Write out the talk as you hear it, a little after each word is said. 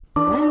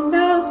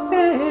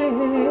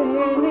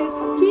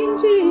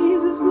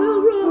waters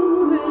will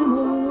roll them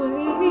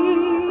away.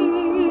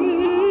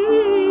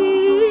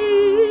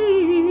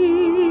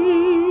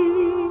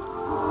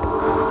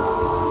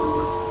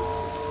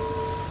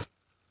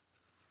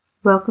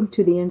 Welcome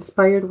to the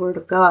Inspired Word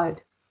of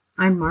God.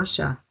 I'm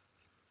Marcia.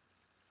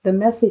 The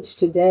message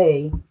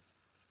today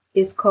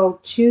is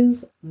called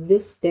Choose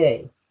This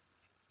Day.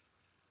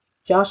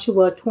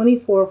 Joshua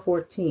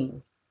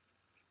 24:14.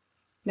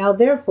 Now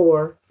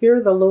therefore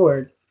fear the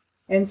Lord,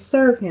 and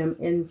serve him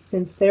in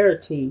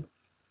sincerity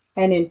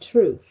and in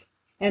truth,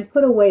 and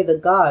put away the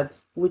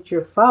gods which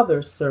your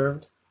fathers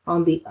served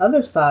on the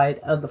other side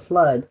of the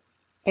flood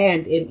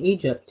and in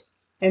Egypt,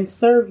 and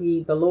serve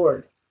ye the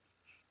Lord.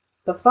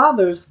 The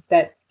fathers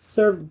that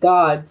served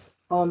gods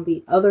on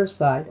the other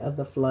side of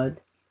the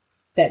flood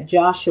that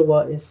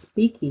Joshua is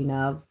speaking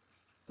of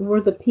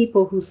were the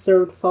people who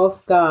served false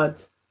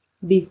gods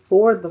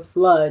before the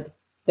flood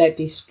that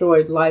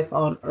destroyed life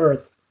on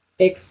earth,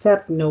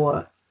 except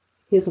Noah,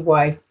 his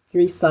wife,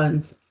 3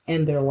 sons,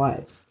 and their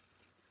wives.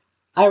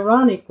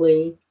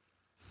 Ironically,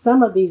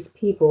 some of these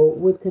people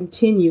would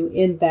continue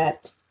in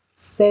that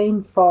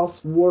same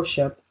false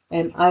worship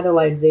and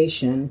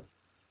idolization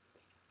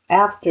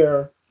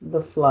after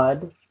the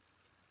flood,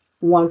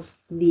 once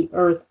the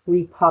earth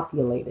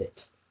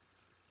repopulated.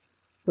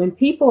 When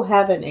people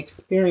haven't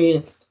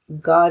experienced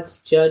God's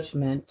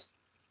judgment,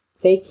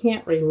 they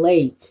can't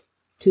relate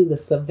to the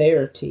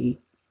severity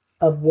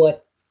of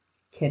what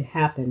can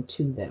happen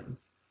to them.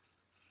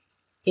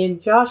 In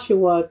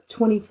Joshua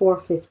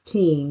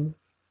 24:15,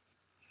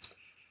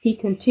 he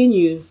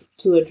continues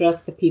to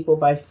address the people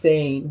by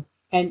saying,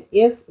 "And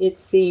if it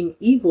seem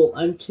evil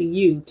unto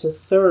you to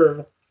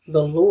serve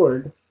the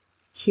Lord,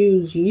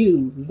 choose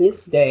you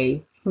this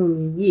day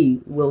whom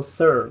ye will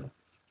serve,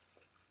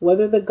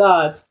 whether the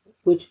gods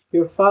which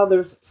your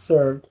fathers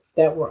served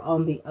that were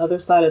on the other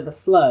side of the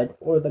flood,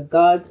 or the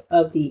gods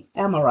of the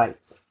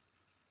Amorites,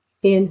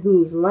 in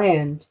whose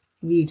land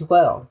ye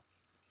dwell.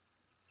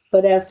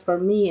 But as for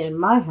me and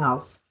my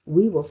house,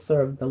 we will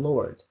serve the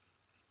Lord."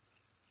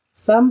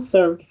 Some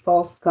served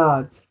false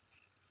gods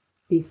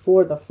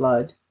before the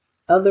flood.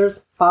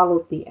 Others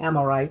followed the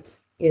Amorites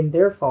in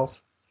their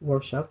false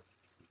worship.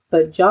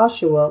 But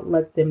Joshua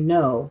let them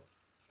know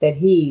that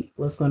he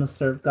was going to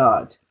serve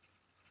God.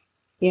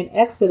 In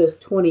Exodus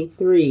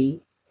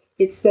 23,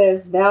 it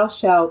says, "Thou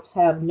shalt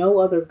have no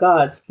other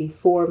gods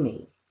before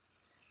me."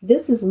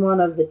 This is one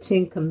of the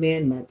 10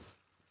 commandments.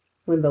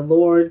 When the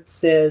Lord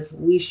says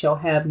we shall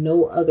have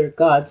no other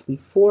gods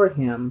before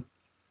him,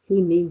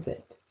 he means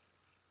it.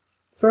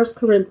 1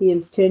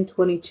 Corinthians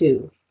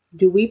 10:22.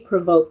 Do we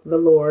provoke the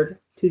Lord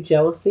to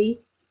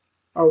jealousy?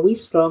 Are we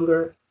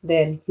stronger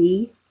than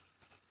he?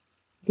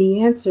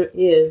 The answer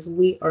is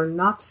we are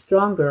not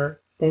stronger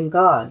than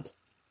God.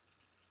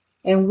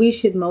 And we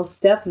should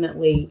most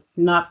definitely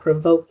not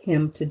provoke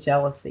him to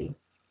jealousy.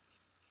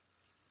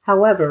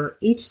 However,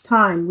 each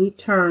time we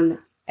turn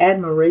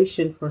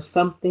admiration for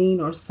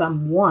something or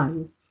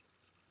someone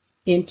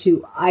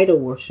into idol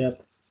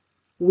worship,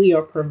 we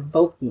are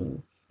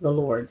provoking the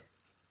Lord.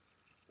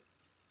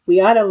 We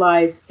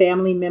idolize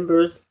family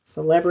members,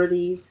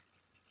 celebrities,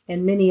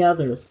 and many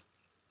others.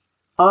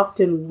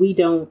 Often we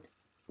don't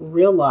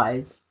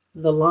realize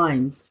the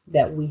lines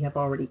that we have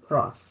already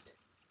crossed.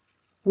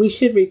 We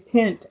should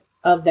repent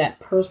of that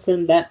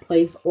person, that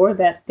place, or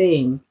that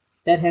thing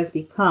that has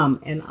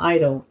become an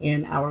idol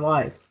in our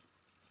life.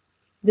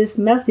 This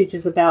message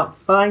is about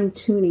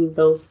fine-tuning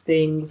those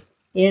things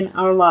in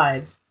our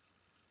lives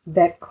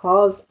that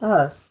cause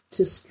us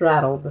to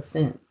straddle the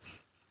fence.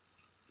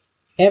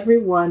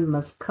 Everyone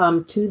must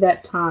come to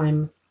that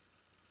time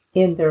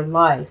in their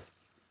life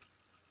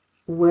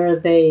where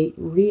they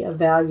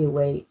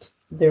reevaluate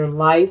their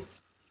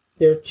life,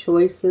 their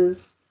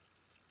choices,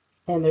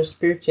 and their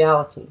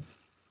spirituality.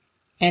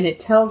 And it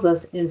tells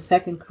us in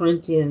 2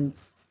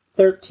 Corinthians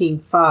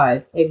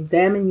 13:5,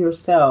 "Examine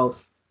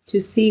yourselves to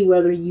see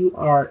whether you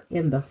are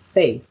in the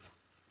faith.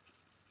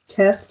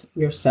 Test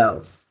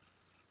yourselves.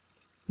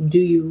 Do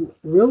you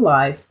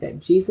realize that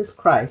Jesus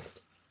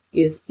Christ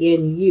is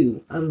in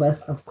you,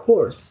 unless, of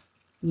course,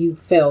 you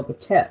fail the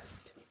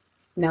test?"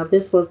 Now,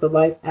 this was the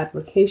Life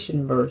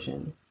Application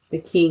Version. The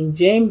King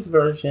James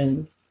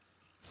Version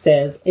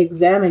says,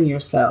 "Examine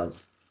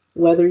yourselves,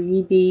 whether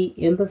ye be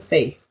in the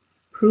faith.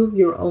 Prove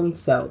your own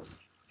selves.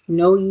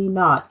 Know ye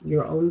not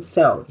your own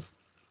selves,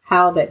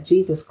 how that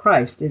Jesus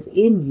Christ is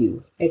in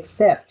you,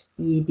 except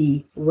ye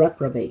be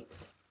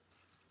reprobates."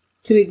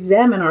 To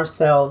examine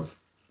ourselves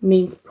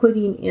means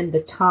putting in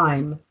the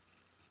time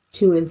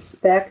to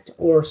inspect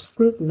or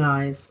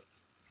scrutinize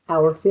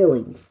our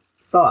feelings,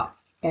 thought,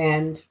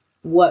 and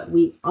what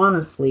we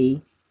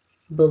honestly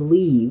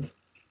believe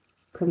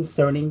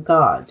concerning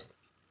God.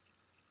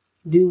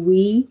 Do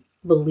we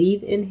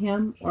believe in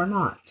him or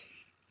not?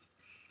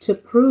 To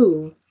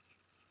prove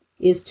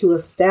is to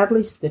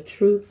establish the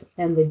truth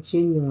and the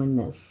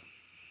genuineness,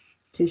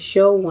 to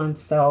show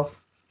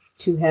oneself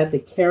to have the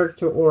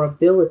character or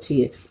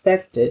ability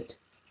expected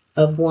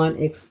of one,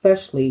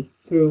 especially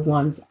through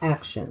one's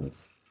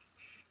actions.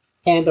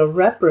 And a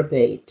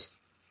reprobate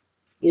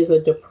is a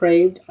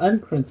depraved,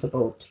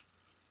 unprincipled,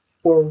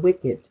 or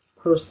wicked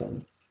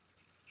person.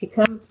 It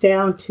comes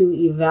down to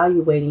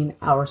evaluating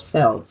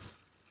ourselves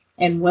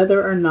and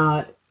whether or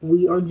not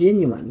we are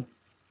genuine.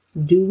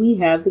 Do we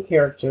have the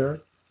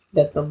character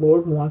that the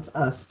Lord wants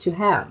us to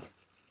have?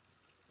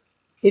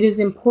 It is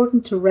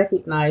important to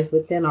recognize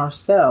within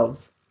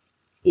ourselves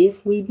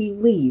if we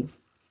believe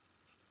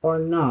or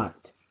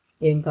not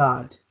in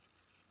God.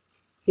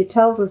 It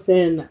tells us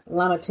in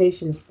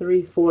Lamentations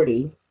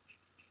 3:40,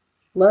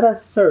 "Let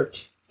us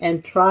search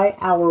and try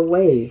our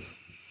ways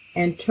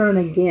and turn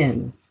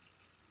again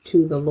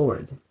to the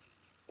Lord."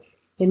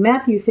 In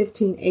Matthew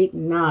 15:8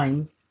 and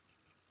 9,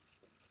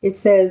 it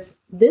says,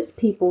 "This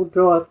people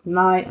draweth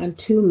nigh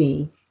unto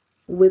me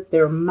with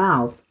their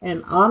mouth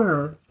and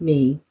honor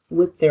me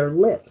with their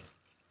lips,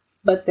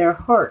 but their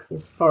heart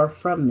is far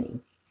from me.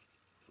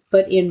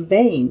 But in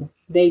vain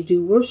they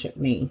do worship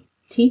me,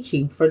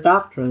 teaching for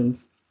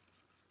doctrines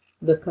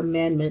the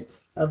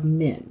commandments of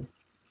men."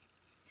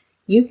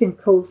 You can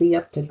cozy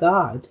up to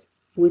God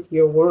with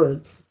your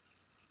words.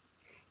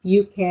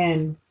 You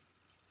can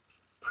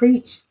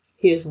preach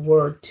His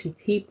word to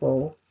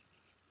people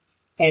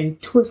and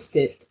twist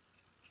it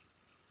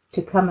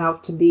to come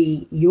out to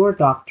be your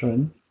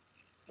doctrine,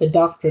 the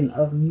doctrine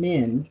of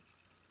men.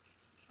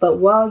 But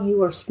while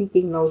you are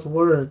speaking those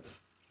words,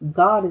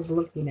 God is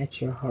looking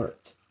at your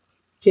heart.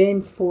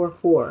 James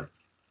 4:4,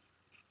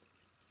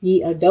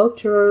 "Ye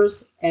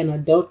adulterers and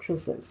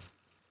adulteresses,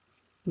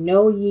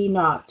 know ye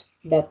not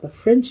that the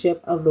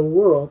friendship of the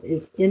world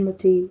is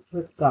enmity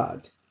with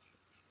God?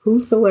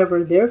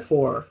 Whosoever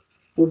therefore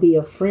will be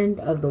a friend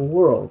of the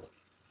world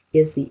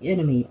is the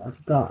enemy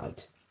of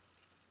God."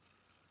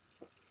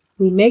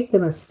 We make the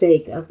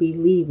mistake of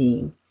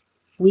believing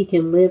we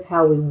can live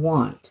how we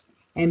want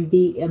and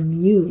be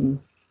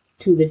immune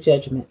to the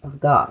judgment of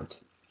God.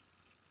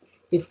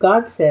 If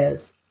God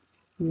says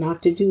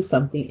not to do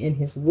something in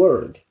His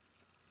word,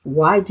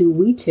 why do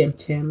we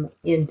tempt Him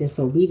in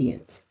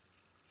disobedience?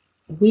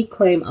 We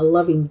claim a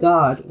loving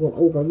God will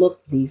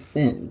overlook these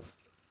sins.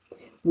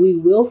 We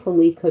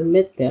willfully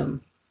commit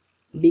them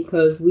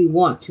because we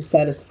want to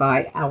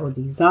satisfy our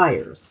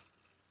desires.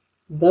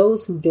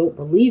 Those who don't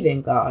believe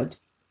in God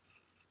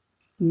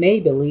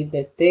may believe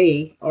that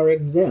they are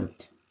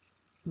exempt,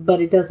 but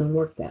it doesn't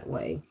work that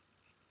way.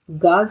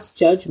 God's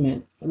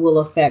judgment will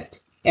affect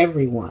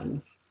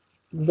everyone,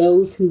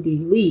 those who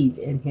believe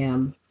in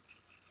Him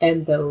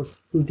and those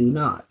who do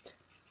not.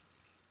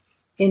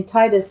 In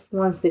Titus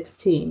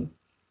 1:16,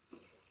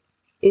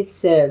 it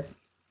says,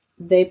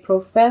 "They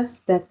profess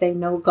that they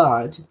know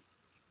God,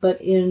 but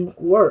in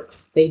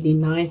works they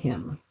deny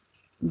Him,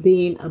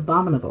 being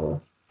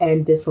abominable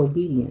and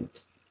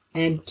disobedient,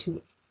 and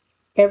to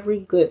every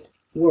good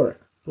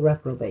work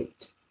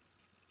reprobate."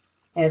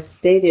 As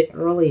stated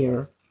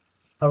earlier,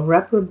 a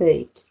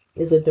reprobate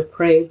is a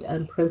depraved,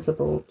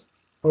 unprincipled,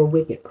 or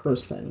wicked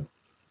person.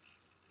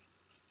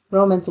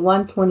 Romans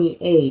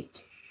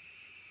 1:28,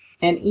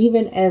 "And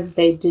even as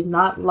they did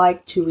not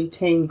like to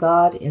retain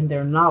God in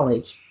their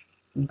knowledge,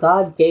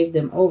 God gave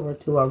them over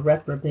to a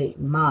reprobate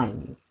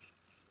mind,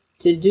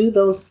 to do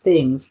those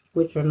things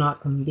which are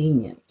not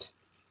convenient."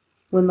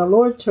 When the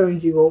Lord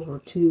turns you over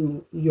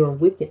to your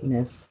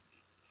wickedness,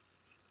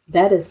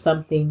 that is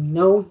something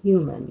no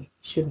human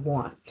should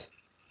want.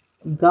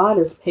 God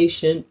is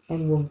patient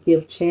and will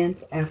give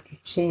chance after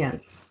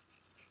chance.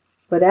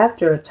 But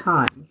after a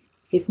time,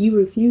 if you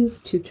refuse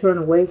to turn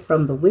away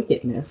from the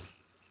wickedness,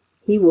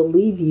 He will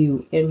leave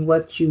you in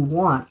what you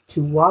want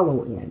to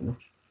wallow in.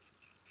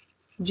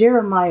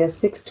 Jeremiah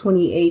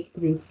 6:28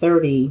 through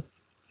 30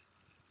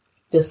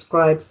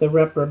 describes the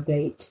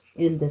reprobate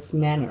in this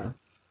manner.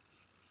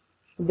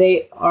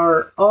 "They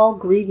are all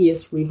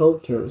grievous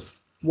revolters,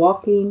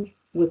 walking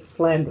with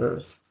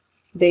slanderers.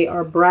 They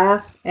are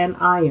brass and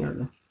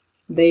iron.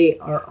 They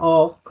are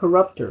all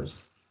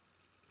corrupters.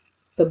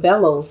 The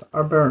bellows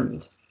are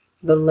burned.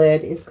 The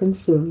lead is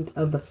consumed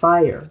of the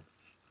fire.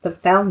 The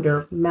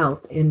founder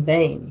melt in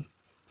vain,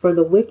 for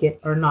the wicked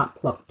are not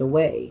plucked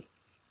away.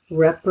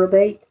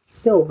 Reprobate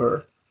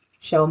silver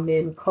shall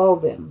men call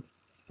them,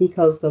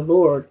 because the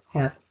Lord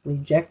hath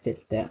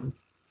rejected them."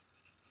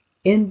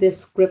 In this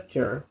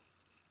scripture,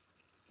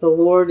 the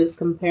Lord is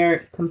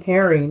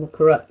comparing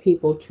corrupt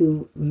people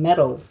to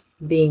metals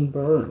being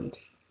burned.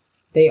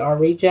 They are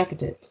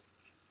rejected,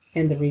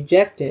 and the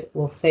rejected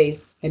will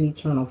face an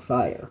eternal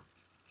fire.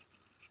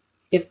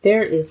 If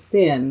there is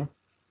sin,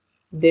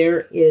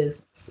 there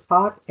is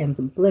spot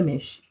and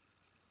blemish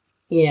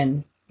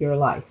in your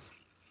life.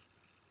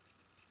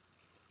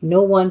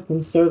 No one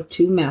can serve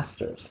two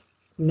masters.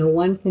 No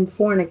one can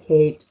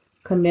fornicate,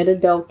 commit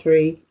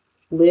adultery,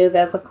 live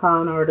as a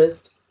con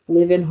artist,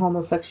 live in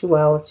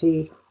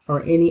homosexuality,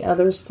 or any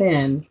other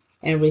sin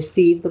and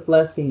receive the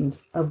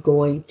blessings of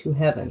going to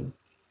heaven.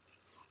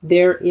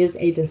 There is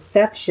a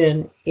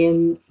deception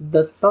in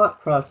the thought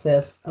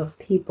process of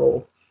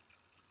people,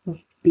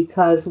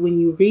 because when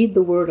you read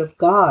the Word of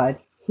God,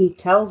 He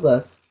tells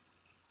us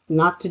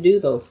not to do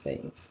those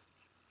things.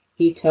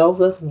 He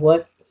tells us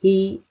what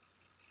He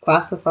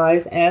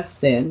classifies as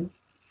sin,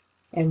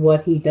 and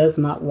what he does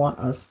not want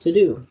us to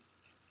do.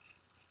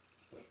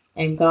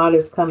 And God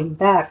is coming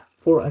back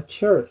for a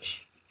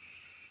church,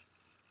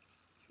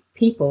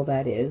 people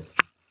that is,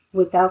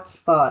 without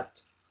spot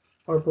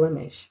or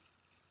blemish.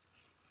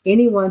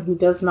 Anyone who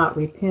does not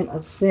repent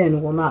of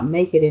sin will not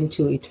make it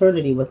into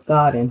eternity with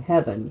God in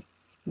heaven.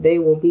 They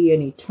will be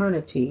in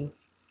eternity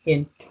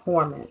in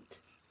torment.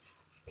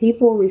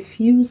 People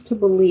refuse to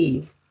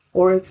believe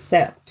or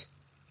accept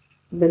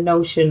the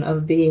notion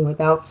of being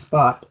without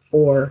spot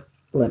or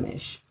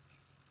blemish.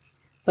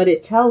 But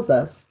it tells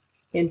us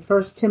in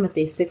 1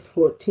 Timothy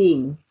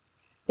 6:14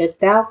 that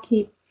thou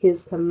keep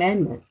his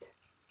commandment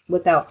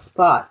without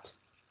spot,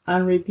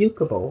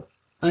 unrebukable,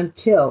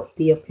 until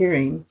the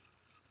appearing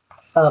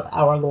of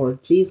our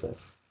Lord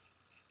Jesus.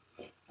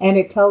 And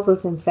it tells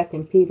us in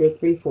 2 Peter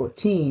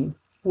 3:14,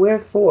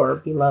 wherefore,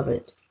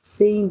 beloved,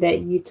 seeing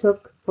that ye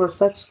took for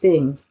such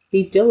things,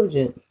 be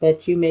diligent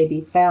that you may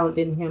be found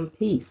in him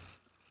peace,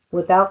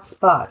 without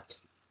spot,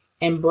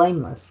 and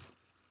blameless.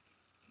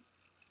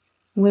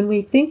 When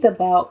we think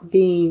about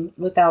being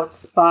without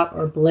spot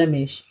or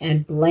blemish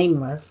and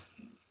blameless,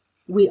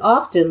 we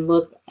often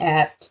look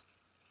at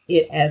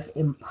it as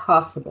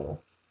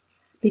impossible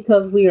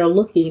because we are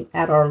looking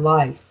at our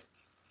life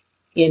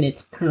in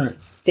its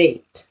current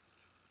state.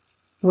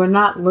 We're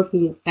not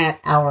looking at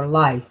our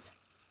life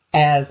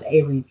as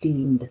a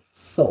redeemed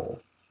soul.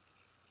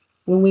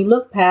 When we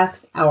look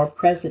past our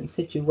present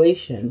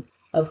situation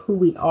of who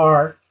we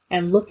are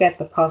and look at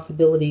the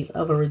possibilities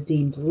of a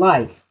redeemed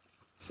life,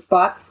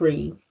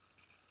 spot-free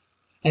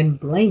and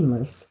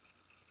blameless,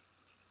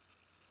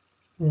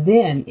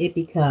 then it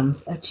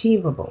becomes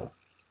achievable.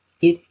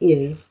 It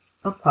is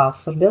a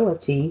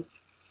possibility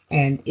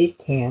and it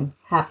can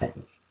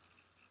happen.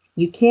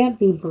 You can't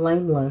be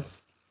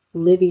blameless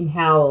living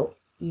how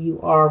you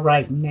are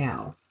right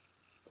now.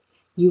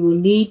 You will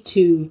need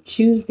to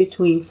choose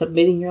between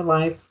submitting your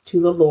life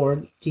to the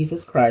Lord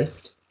Jesus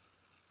Christ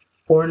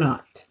or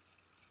not.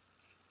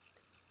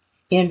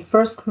 In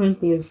 1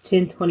 Corinthians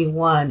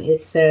 10:21,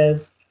 it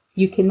says,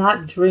 you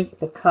cannot drink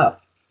the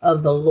cup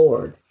of the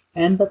Lord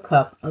and the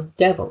cup of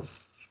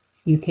devils.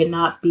 You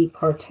cannot be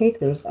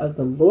partakers of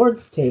the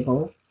Lord's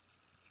table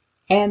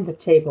and the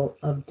table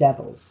of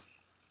devils.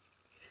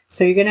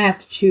 So you're going to have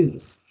to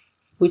choose.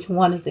 Which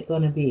one is it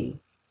going to be?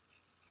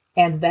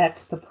 And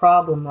that's the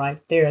problem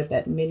right there,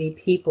 that many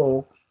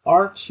people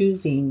are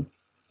choosing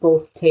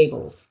both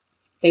tables.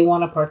 They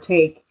want to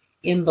partake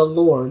in the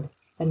Lord,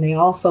 and they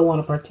also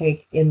want to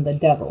partake in the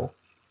devil.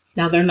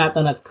 Now, they're not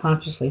going to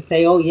consciously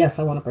say, oh, yes,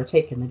 I want to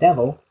partake in the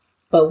devil.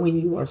 But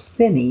when you are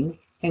sinning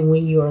and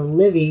when you are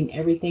living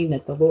everything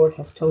that the Lord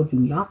has told you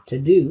not to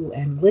do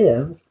and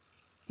live,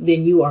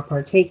 then you are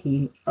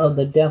partaking of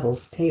the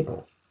devil's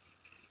table.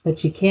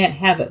 But you can't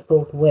have it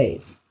both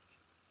ways.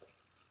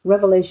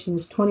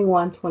 Revelations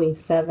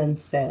 21:27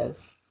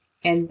 says,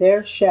 and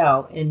there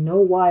shall in no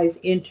wise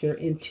enter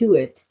into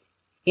it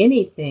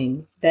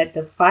anything that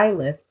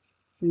defileth,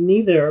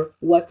 neither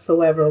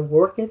whatsoever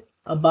worketh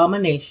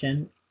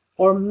abomination,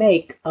 or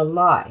make a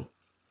lie,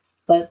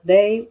 but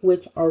they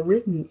which are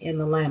written in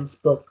the Lamb's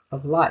book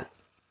of life.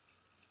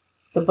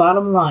 The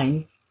bottom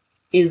line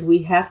is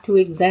we have to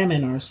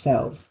examine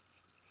ourselves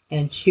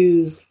and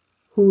choose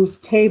whose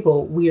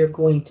table we are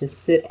going to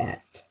sit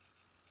at.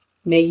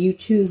 May you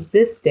choose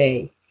this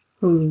day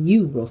whom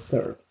you will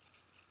serve.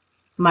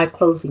 My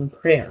closing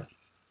prayer.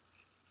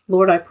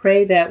 Lord, I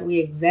pray that we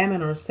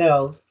examine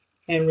ourselves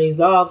and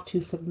resolve to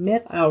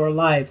submit our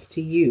lives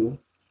to you.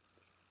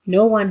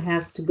 No one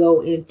has to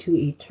go into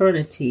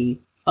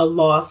eternity a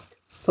lost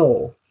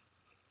soul.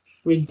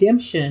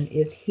 Redemption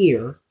is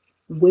here,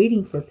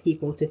 waiting for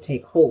people to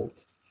take hold.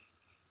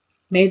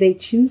 May they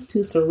choose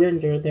to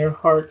surrender their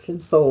hearts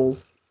and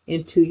souls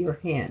into your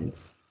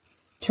hands,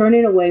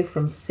 turning away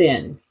from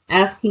sin,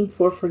 asking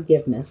for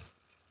forgiveness,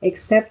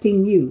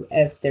 accepting you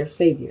as their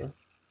Savior.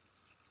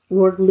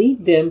 Lord,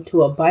 lead them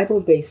to a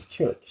Bible-based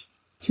church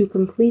to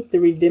complete the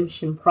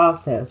redemption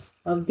process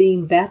of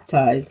being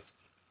baptized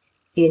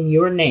in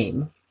your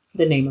name,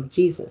 the name of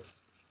Jesus.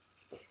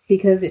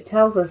 Because it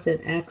tells us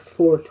in Acts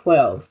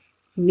 4:12,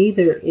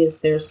 neither is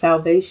there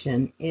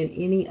salvation in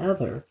any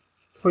other,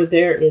 for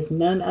there is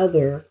none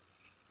other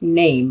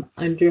name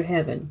under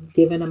heaven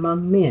given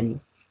among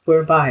men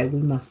whereby we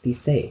must be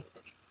saved.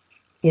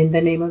 In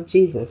the name of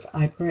Jesus,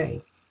 I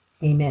pray.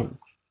 Amen.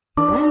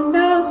 And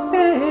I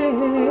say,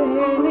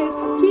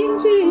 King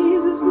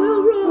Jesus will